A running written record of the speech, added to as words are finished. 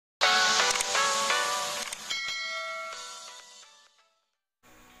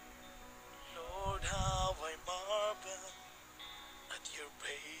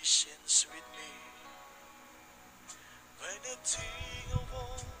think of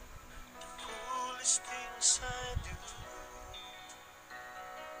all the foolish things I do,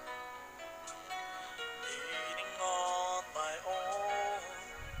 leaning on my own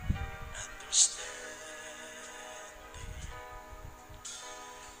understanding,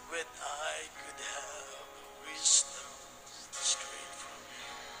 when I could have wisdom straight from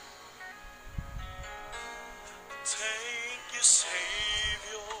you. Thank you,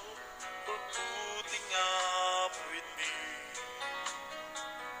 Savior, for putting up with me.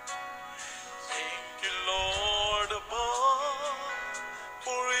 Thank you, Lord above,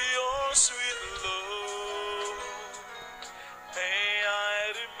 for your sweet love. May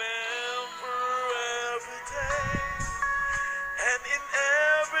I remember every day and in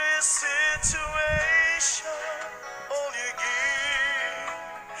every situation all you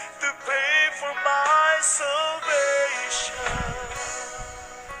give to pay for my salvation.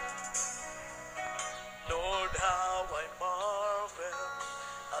 Lord, how I marvel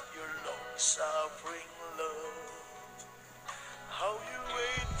at your long-suffering love. How you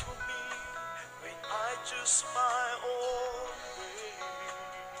wait for me when I choose my own way.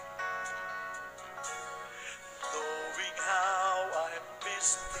 Knowing how I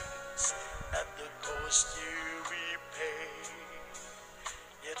miss things at the cost you repay,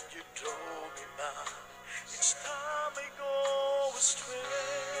 yet you draw me back each time I go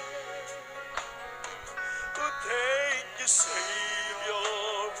astray. Thank you, Savior,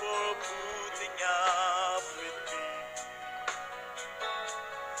 for putting up with me.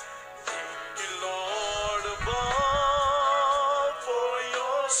 Thank you, Lord above, for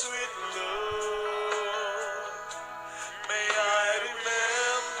your sweet love. May I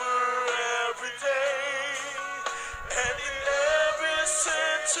remember every day and in every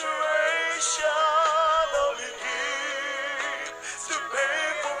situation all you give to pay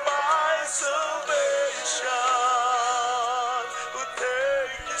for my salvation.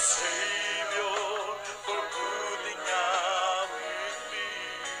 Thank you, Savior, for putting up with me.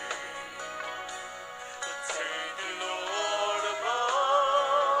 Thank you, Lord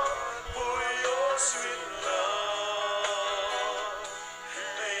above, for your sweet love.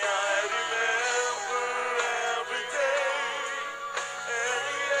 May I remember every day and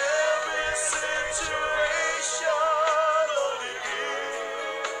in every situation all you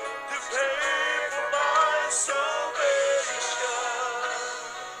give to pay for my salvation.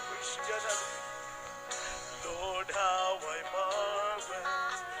 Lord, how I marvel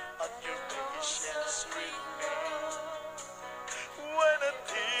at your patience with me. When I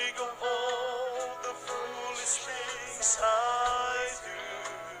think of all the foolish things I do,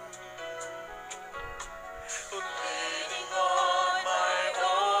 leaning on my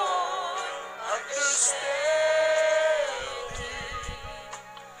own understanding,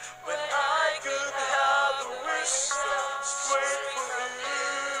 when I could have the wisdom straight from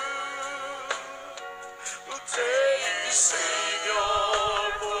you. Thank you, Savior,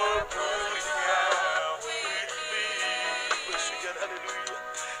 for putting up with me. Worship God, hallelujah.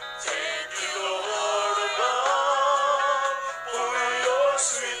 Thank you, Lord above, for your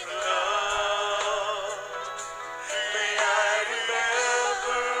sweet love. May I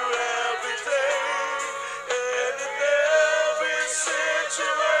remember every day and in every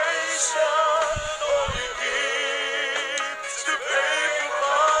situation all you give to pay for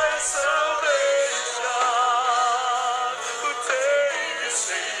my salvation. Thank you,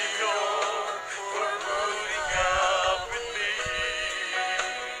 Savior, for putting up with me.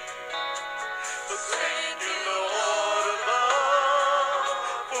 Thank you, Lord above,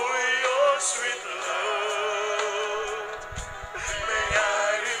 for your sweet love. May I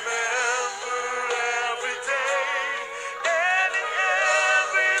remember every day and in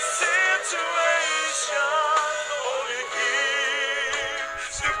every situation all you give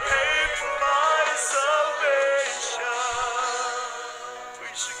to pay for my salvation.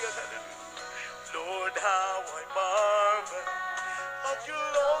 Praise you, God, hallelujah. Lord, how I marvel at your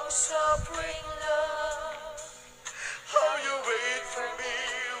long-suffering love. How you wait for me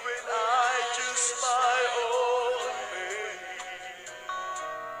when I choose my own way.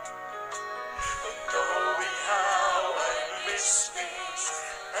 Knowing how I miss things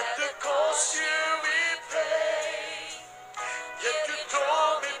at the cost you repay, yet you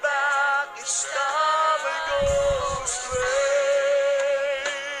draw me back each time I go astray.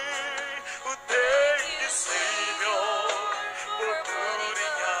 Thank you, Savior, for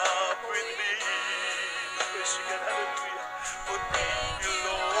putting up with me.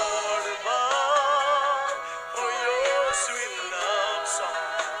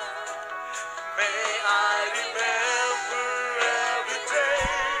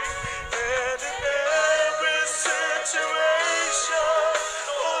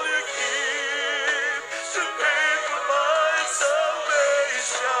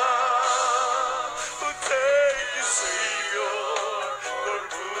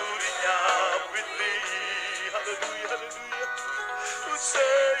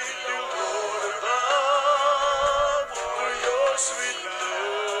 Thank you, Lord, above for your sweet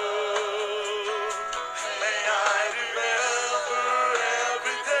love. May I remember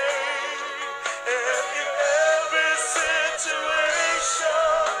every day and in every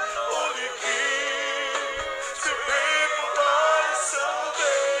situation, all you give to pay for my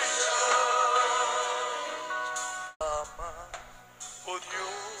salvation. O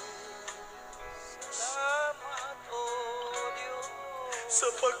Diyos, Salamat, O Diyos. sa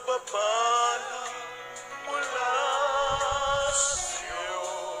pagpapala mula sa'yo.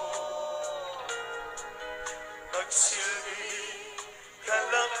 Nagsilbi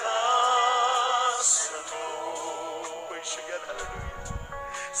kalakasan mo. Praise you God, hallelujah.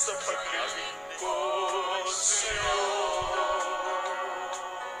 Sa paglilingkod sa'yo.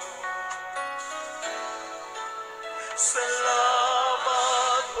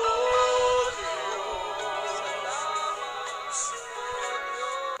 Salamat, O Diyos,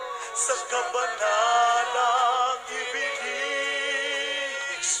 sa kabanalang ibinigis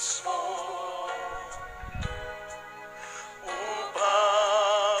mo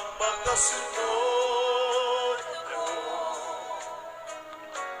upang makasunod ako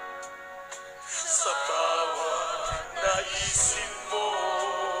sa bawat naisin mo.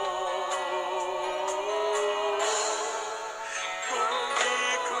 Kung di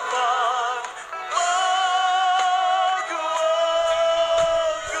ko man magawang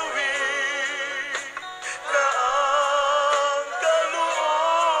gawin na ang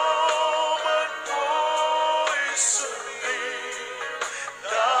kalooban mo'y sundin,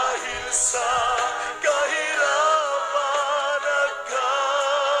 dahil sa kahirapan at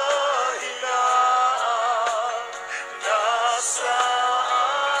kahinaan nasa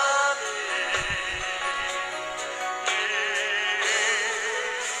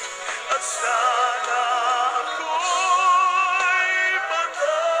at sana ako'y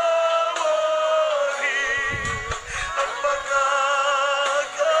patawarin ang mga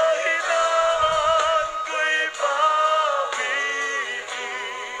kahinaan ko'y pabigin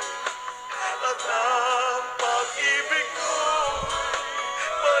at ang pag-ibig ko'y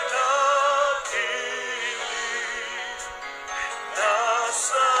manatili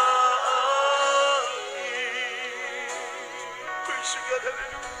nasa akin. Praise you God,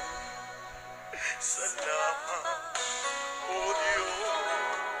 hallelujah. Salamat, O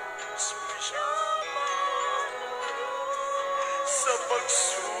Diyos, praise you, sa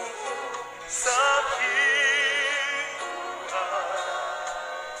pagsubok sa aking buhay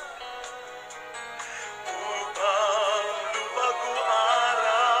upang lumago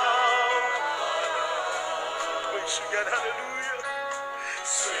araw-araw. Praise you God, hallelujah.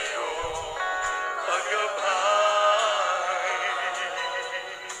 Sa iyong paggabay.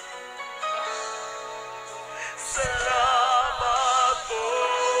 Salamat, O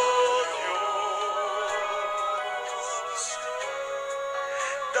Diyos,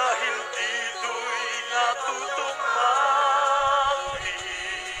 dahil dito'y natutong makinis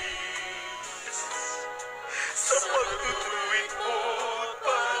sa pagtutuwid mo't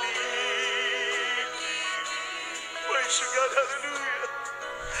pag-ibig. Praise you God, hallelujah.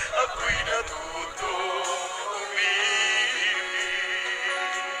 Ako'y natutong umibig.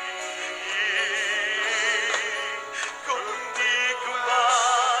 Kung di ko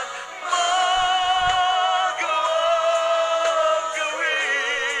man magawang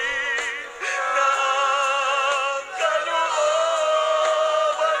gawin na ang kalooban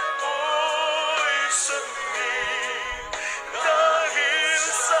mo'y sundin, dahil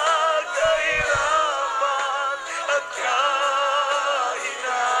sa kahirapan at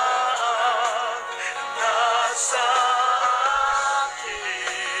kahinaan nasa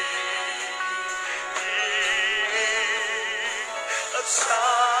at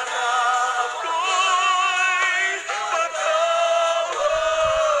sana ako'y patawarin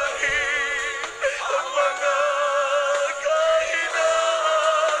ang mga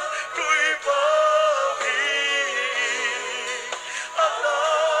kahinaan ko'y pabigin at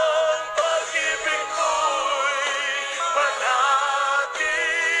ang pag-ibig mo'y manatili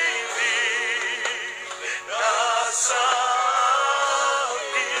nasa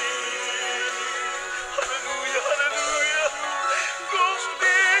akin. Hallelujah, hallelujah. Kung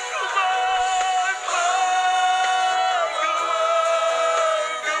di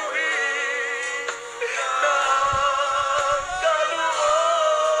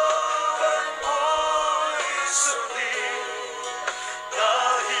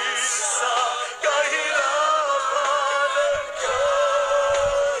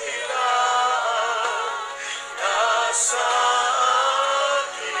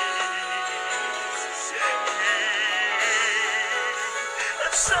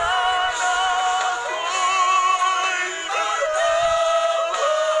At sana ako'y patawarin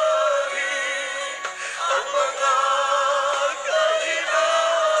ang mga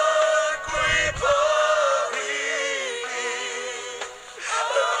kainan ko'y pahingin.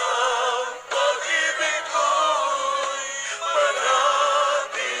 At ang pag-ibig mo'y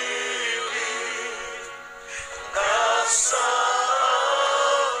manatili nasa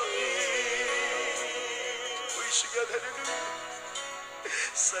akin. Praise God, hallelujah.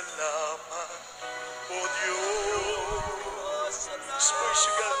 Salamat, O Diyos. Praise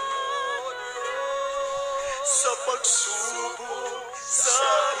God. Sa pagsubok sa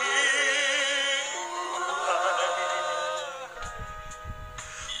aking buhay,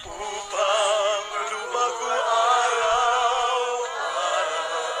 upang lumago araw-araw.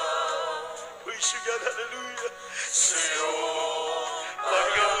 Praise God, hallelujah. Sa'yo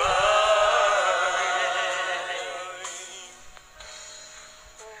pagkamay.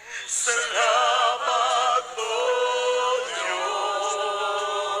 Salamat, O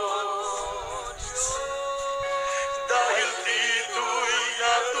Diyos, dahil dito'y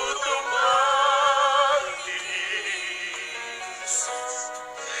natutupad tiis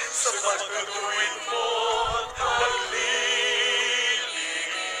sa pagtutuwid mo't paglilinis.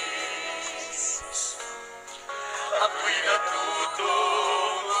 Ako'y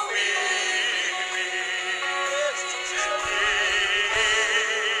natutong umibig.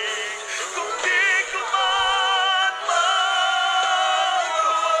 Kung di ko man magawang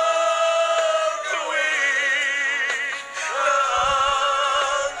gawin na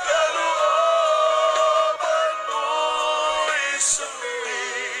ang kalooban mo'y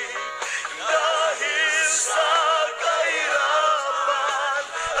sundin, dahil sa kahirapan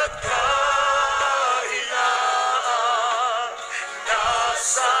at kahinaan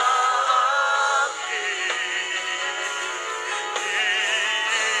nasa akin.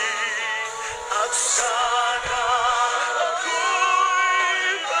 At sana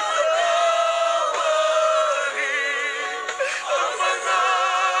ako'y patawarin ang mga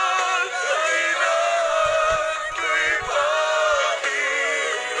kainan ko'y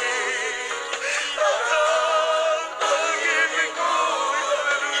pahingin. At ang pag-ibig mo'y,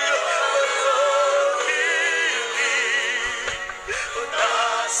 hallelujah, manatili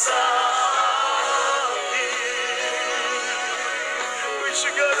nasa akin. Praise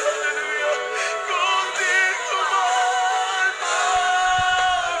God, hallelujah. Kung di ko man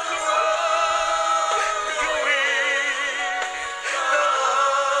magawang gawin na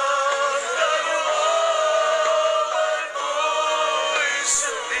ang kalooban mo'y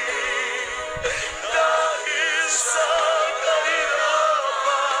sundin, dahil sa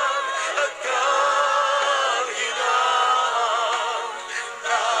kahirapan at kahinaan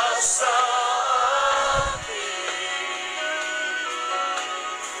nasa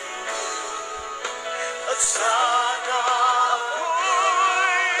at sana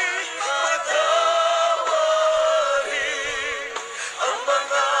ako'y patawarin ang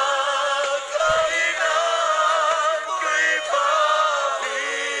mga kainan ko'y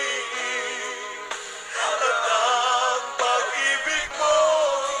pahingin. At ang pag-ibig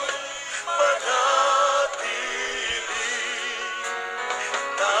mo'y manatili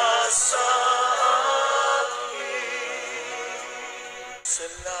nasa akin.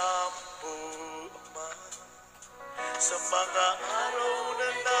 Salamat po, Ama, sa mga araw na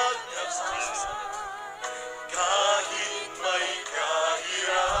nagdasal. Kahit may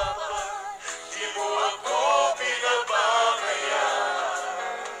kahirapan, di mo ako binabangayan.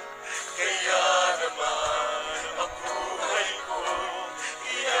 Kaya naman ang buhay ko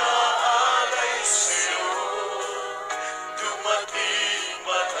iaalay sa'yo. Dumating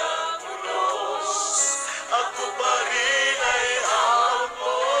man ang unos, ako pa rin ay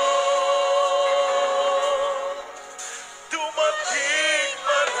hamon. Dumating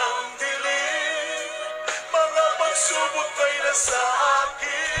man ang dilim, mga pagsubok ay nasa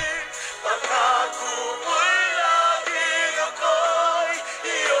akin. Pangako mo'y laging ako'y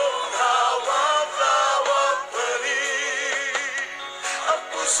iyong hawak-hawak pa rin. Ang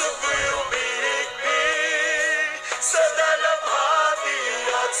puso ko'y umihigpit sa dalamhati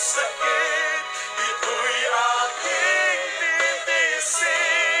at sakit. Ito'y aking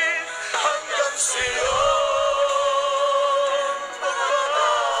titiisin hanggang sa'yo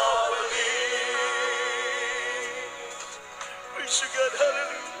magbabalik. Praise God,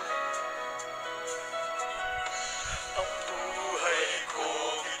 hallelujah. Ang buhay ko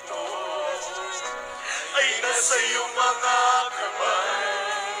ito ay nasa iyong mga kamay.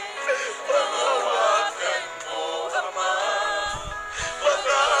 Panghawakan mo, Ama,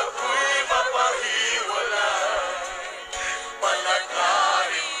 baka ako'y mapahiwalay. Palagay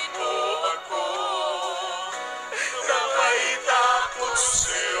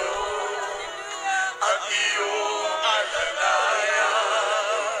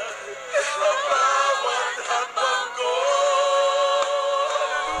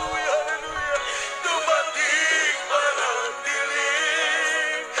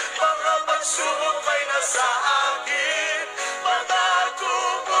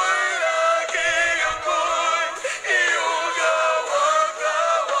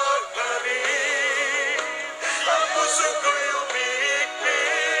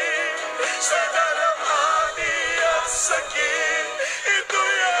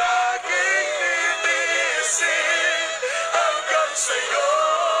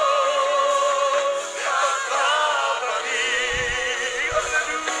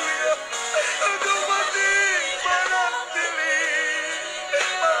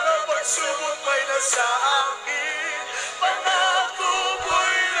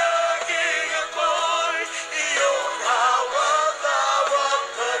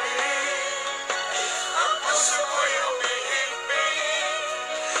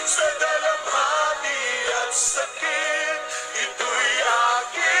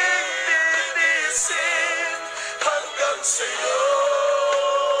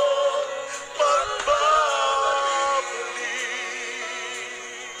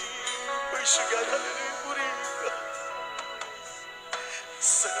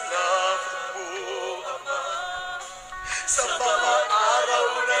love mo, Ama. Sa mga araw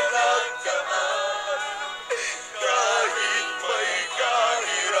na nagdaan, kahit may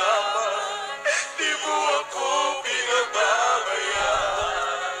kahirapan, di mo ako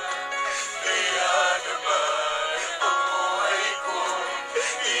pinababayaan. Kaya naman ang buhay ko'y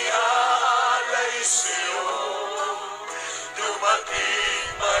iaalay sa'yo. Dumating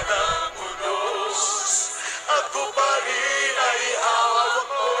man ang unos, ako pa rin ay hawak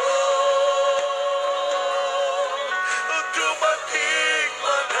mo. Dumating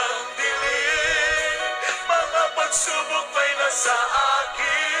man ang dilim, mga pagsubok may nasa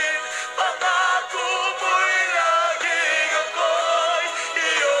akin. Pangako mo'y laging ako'y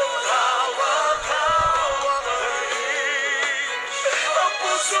iyong hawak-hawak rin. Ang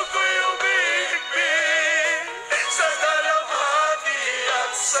puso ko'y umihigpit sa dalamhati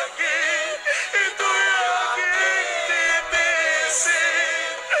at sakit. Ito'y aking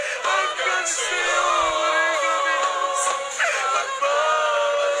titiisin hanggang sa'yo'y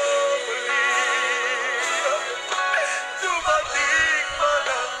magbabalik. Dumating man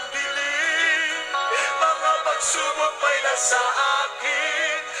ang dilim, mga pagsubok may nasa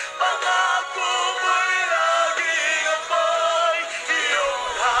akin. Pangako mo'y laging ako'y iyong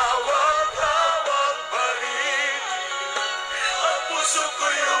hawak-hawak pa rin. Ang puso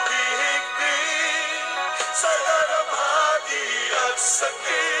ko'y umihigpit sa dalamhati at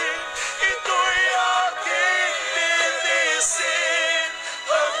sakit. Ito'y aking titiisin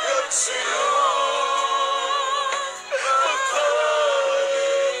hanggang sa'yo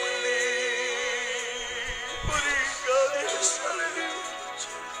magbabalik. Muling ka, Diyos, hallelujah.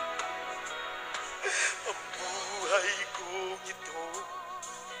 Ang buhay kong ito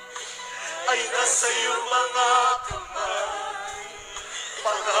ay nasa iyong mga kamay.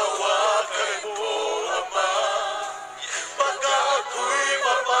 Panghawakan mo, Ama, baka ako'y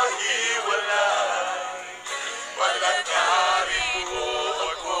mapahiwalay. Palakarin mo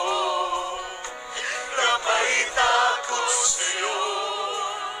ako na may takot sa'yo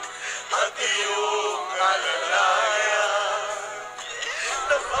at iyong alalayan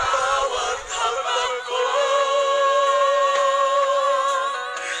ng bawat habang ko.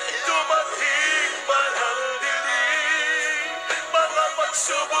 Dumating man ang dilim, mga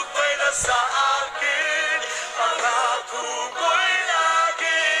pagsubok may nasa akin. Pangako mo'y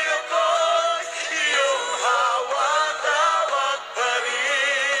laging ako'y iyong hawak-hawak pa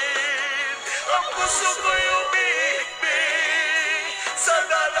rin. Ang puso ko'y umihigpit sa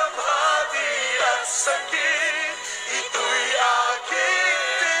dalamhati at sakit. Ito'y aking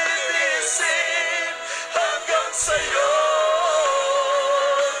titiisin hanggang sa'yo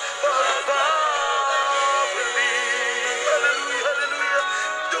magbabalik. Hallelujah, hallelujah.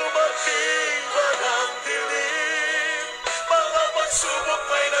 Dumating man ang dilim, mga pagsubok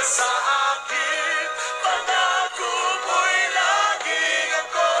may nasa akin. Pangako mo'y laging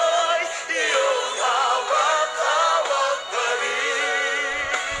ako'y iyong hawak-hawak pa rin.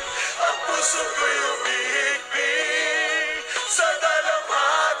 Ang puso ko'y umihigpit sa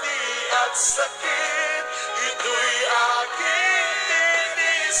dalamhati at sakit. Ito'y aking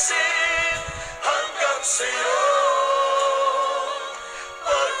titiisin hanggang sa'yo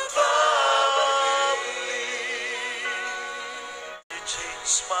magbabalik. You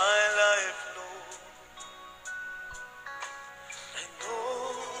changed my life, Lord. I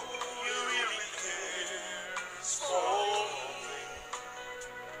know you really care for me.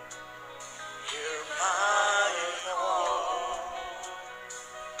 Hear my heart.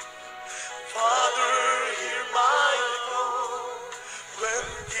 Father, hear my heart. When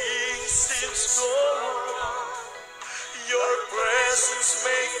things seem so wrong, your presence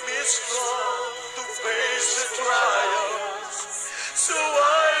make me strong to face the trials, so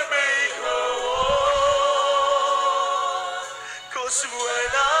I may go on. 'Cause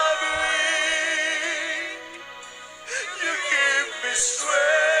when I'm weak, you give me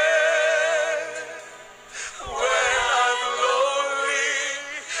strength. When I'm lonely,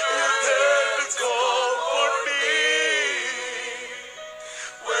 you're there to comfort me.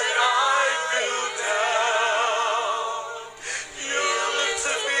 When I feel down, you lift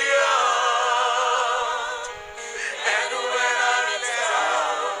me up. And when I'm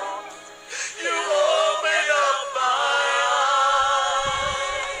down, you open up my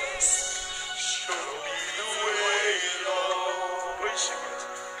eyes. Show me the way, Lord. Worship it.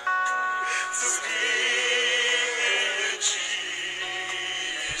 To be you,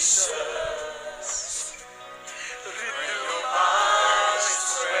 Jesus. Renew my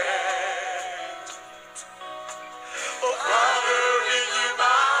strength. Oh, Father, renew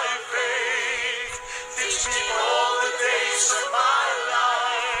my faith. Teach me all the days of my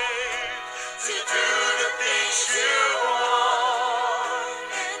life to do the things you want.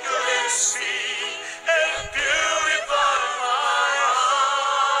 Cleanse me and purify my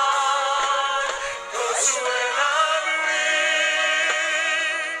heart. 'Cause when I'm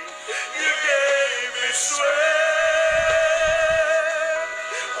weak, you gave me strength.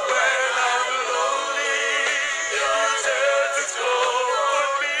 When I'm lonely, you dare to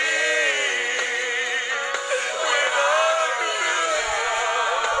comfort me. When I'm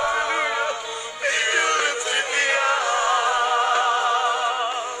you lifted me up.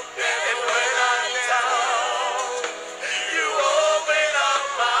 And when I'm down, you open up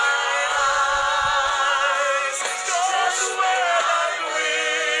my eyes. 'Cause when I'm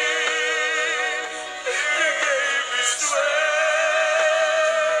weak, you gave me strength.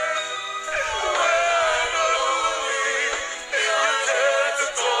 When I'm lonely, you dare to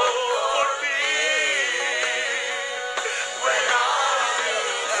comfort me. When I'm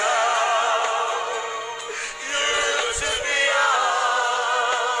down, you lifted me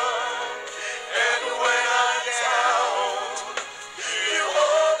up. And when I'm down, you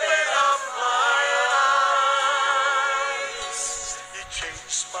open up my eyes. You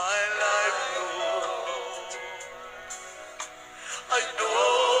changed my life, Lord. I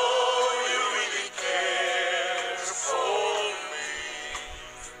know you really care for me.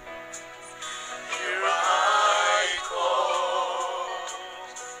 Here I call.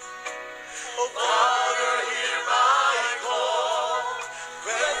 Oh, Father, hear my call.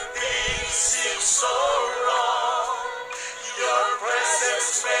 When things seem so wrong, your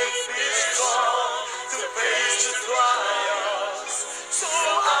presence makes me strong to face the trials, so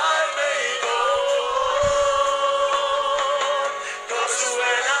I may go. 'Cause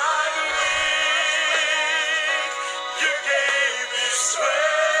when I'm weak, you gave me strength.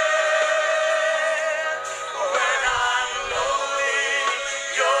 When I'm lonely,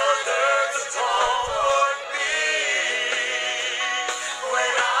 you're there to comfort me.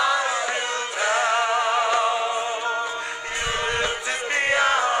 When I feel down, you lifted me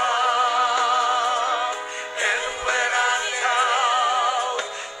up. And when I'm down,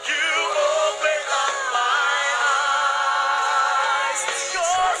 you open up my eyes.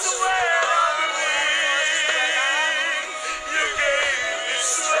 'Cause when I'm weak, you gave me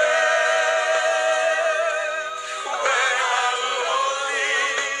strength. When I'm lonely,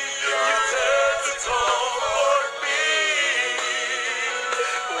 you dare to comfort me.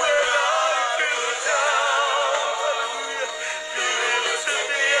 When I feel down, you lifted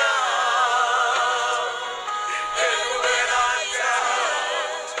me up. And when I'm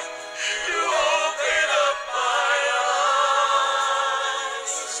down, you open up my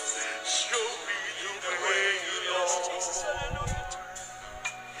eyes. Show me the way, Lord,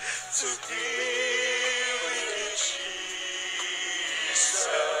 to deal with you, Jesus.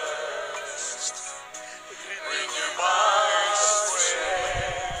 Renew my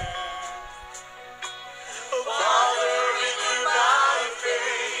strength. Oh, Father, renew my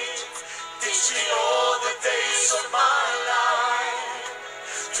faith. Teach me all the days of my life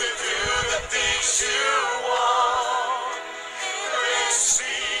to do the things you want. Cleanse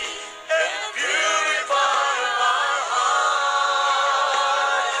me and purify my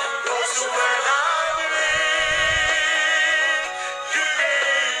heart. 'Cause when I'm weak, you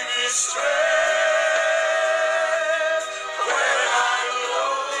gave me strength. When I'm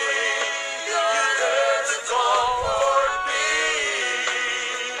lonely, you dare to comfort me.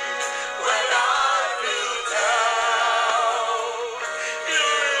 When I feel down, you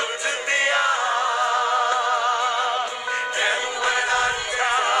lifted me up. And when I'm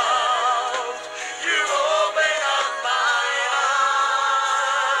down, you open up my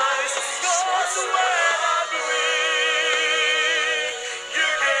eyes. 'Cause when I'm weak, you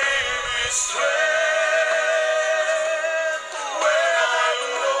gave me strength.